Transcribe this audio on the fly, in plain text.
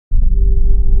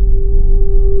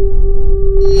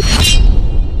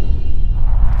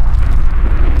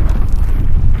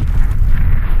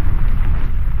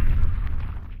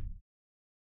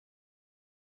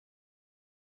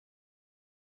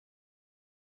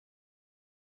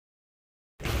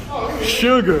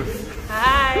Sugar.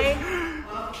 Hi.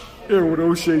 Here with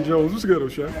Oshae Jones. What's good,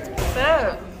 Oshae? What's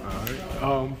up?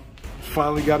 All right.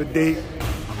 Finally got a date.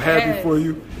 I'm happy for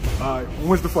you. All right.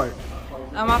 When's the fight?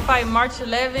 I fight March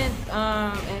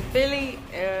 11th in Philly.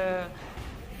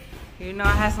 You know,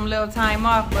 I had some little time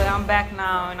off, but I'm back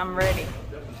now and I'm ready.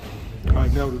 All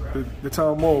right. Now, the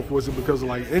time off, was it because of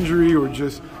like injury or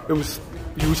just you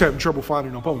was having trouble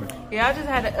finding an opponent? Yeah, I just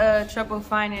had trouble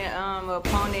finding an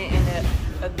opponent and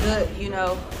a good, you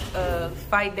know,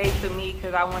 fight date for me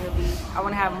because I want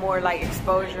to have more like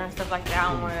exposure and stuff like that.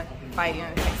 I don't want to fight in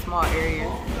like small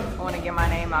areas. I want to get my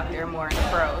name out there more in the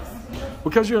pros.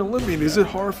 Because you're an Olympian, is it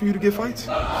hard for you to get fights?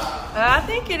 I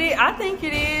think it is. I think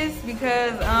it is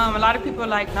because a lot of people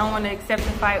like don't want to accept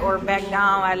the fight or back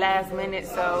down at last minute.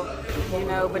 So, you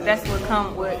know, but that's what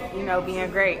comes with, you know, being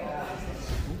great.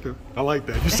 Okay, I like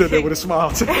that. You said that with a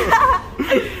smile too.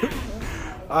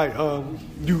 All right,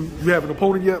 you have an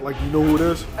opponent yet? Like, you know who it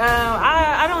is?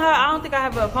 I don't think I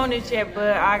have an opponent yet,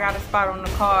 but I got a spot on the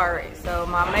card. So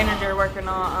my manager working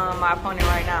on my opponent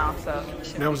right now. So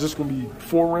now is this gonna be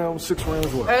 4 rounds, 6 rounds,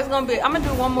 what? It's gonna be. I'm gonna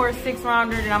do one more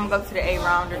 6-rounder, then I'm gonna go to the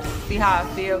 8-rounders. See how I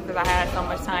feel because I had so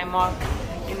much time off.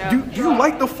 You know. Do you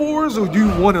like the 4s, or do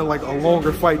you want like a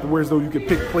longer fight where as though you can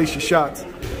place your shots?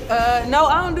 No,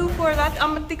 I don't do 4s. I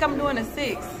think I'm doing a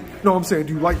 6. No, I'm saying,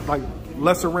 do you like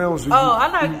lesser rounds?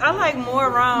 I like more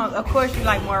rounds. Of course, you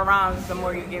like more rounds the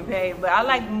more you get paid. But I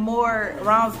like more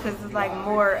rounds because it's like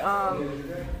more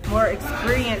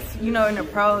experience, you know, in the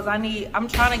pros. I'm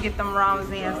trying to get them rounds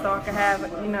in so I can have,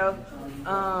 you know,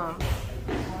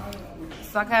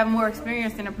 so I can have more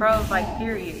experience in the pros, like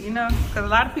period, you know. Because a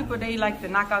lot of people, they like to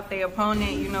knock out their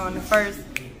opponent, you know, in the first.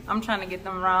 I'm trying to get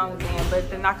them rounds in, but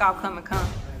the knockout come.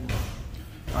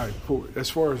 All right, cool. As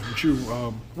far as with you,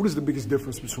 what is the biggest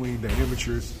difference between the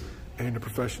amateurs and the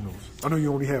professionals? I know you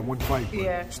only had one fight. But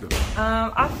yeah. Still.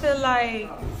 I feel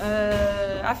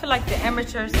like the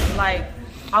amateurs is like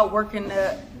outworking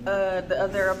the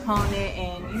other opponent,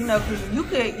 and you know, because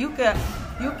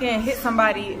you can hit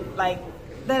somebody like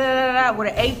with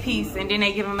an 8-piece, and then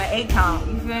they give them an 8 count.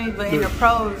 You feel me? But in the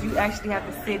pros, you actually have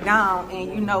to sit down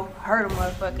and, you know, hurt a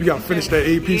motherfucker. You gotta finish that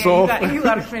 8-piece off. You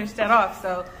gotta finish that off.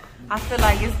 So I feel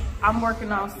like I'm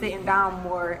working on sitting down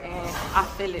more, and I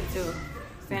feel it too.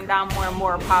 Sitting down more and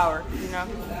more power, you know.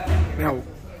 Now,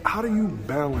 how do you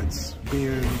balance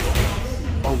being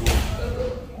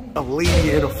a lady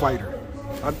and a fighter?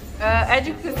 As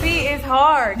you can see, it's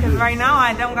hard because right now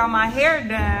I don't got my hair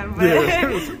done,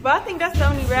 but, but I think that's the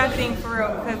only bad thing for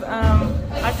real. Because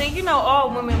I think, you know, all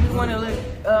women, we want to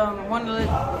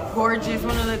look gorgeous,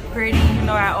 want to look pretty, you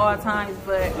know, at all times.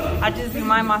 But I just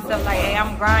remind myself like, hey,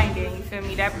 I'm grinding. You feel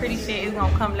me? That pretty shit is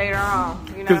gonna come later on.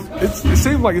 You know? Because it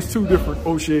seems like it's 2 different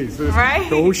Oshaes. Right?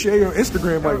 The Oshae on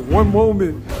Instagram, like one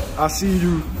moment I see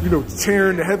you, you know,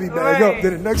 tearing the heavy bag up.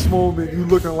 Then the next moment you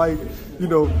looking like, you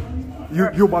know,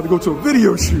 you're about to go to a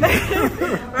video shoot. Right,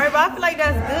 but I feel like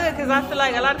that's good because I feel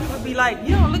like a lot of people be like,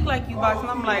 you don't look like you box, and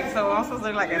I'm like, so I'm supposed to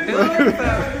look like a dude.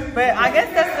 So, but I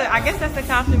guess that's a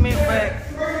compliment. But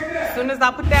as soon as I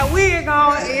put that wig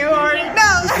on, you already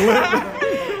know.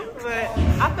 But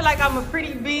I feel like I'm a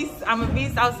pretty beast. I'm a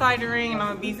beast outside the ring, and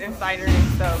I'm a beast inside the ring.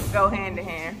 So go hand in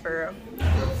hand for real.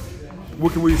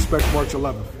 What can we expect March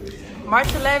 11th? March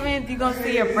 11th, you're going to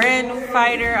see a brand new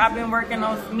fighter. I've been working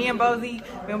on, me and Bozy,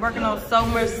 been working on so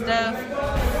much stuff.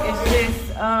 It's just,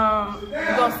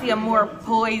 you're going to see a more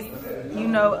poised, you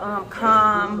know,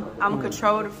 calm. I'm going to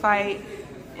control the fight,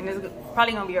 and it's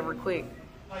probably going to be over quick.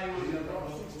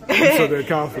 So they're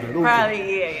confident. Okay.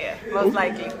 Probably, yeah, most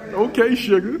likely. Okay,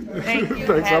 sugar. Thank you.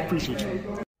 Thanks, I appreciate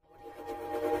you.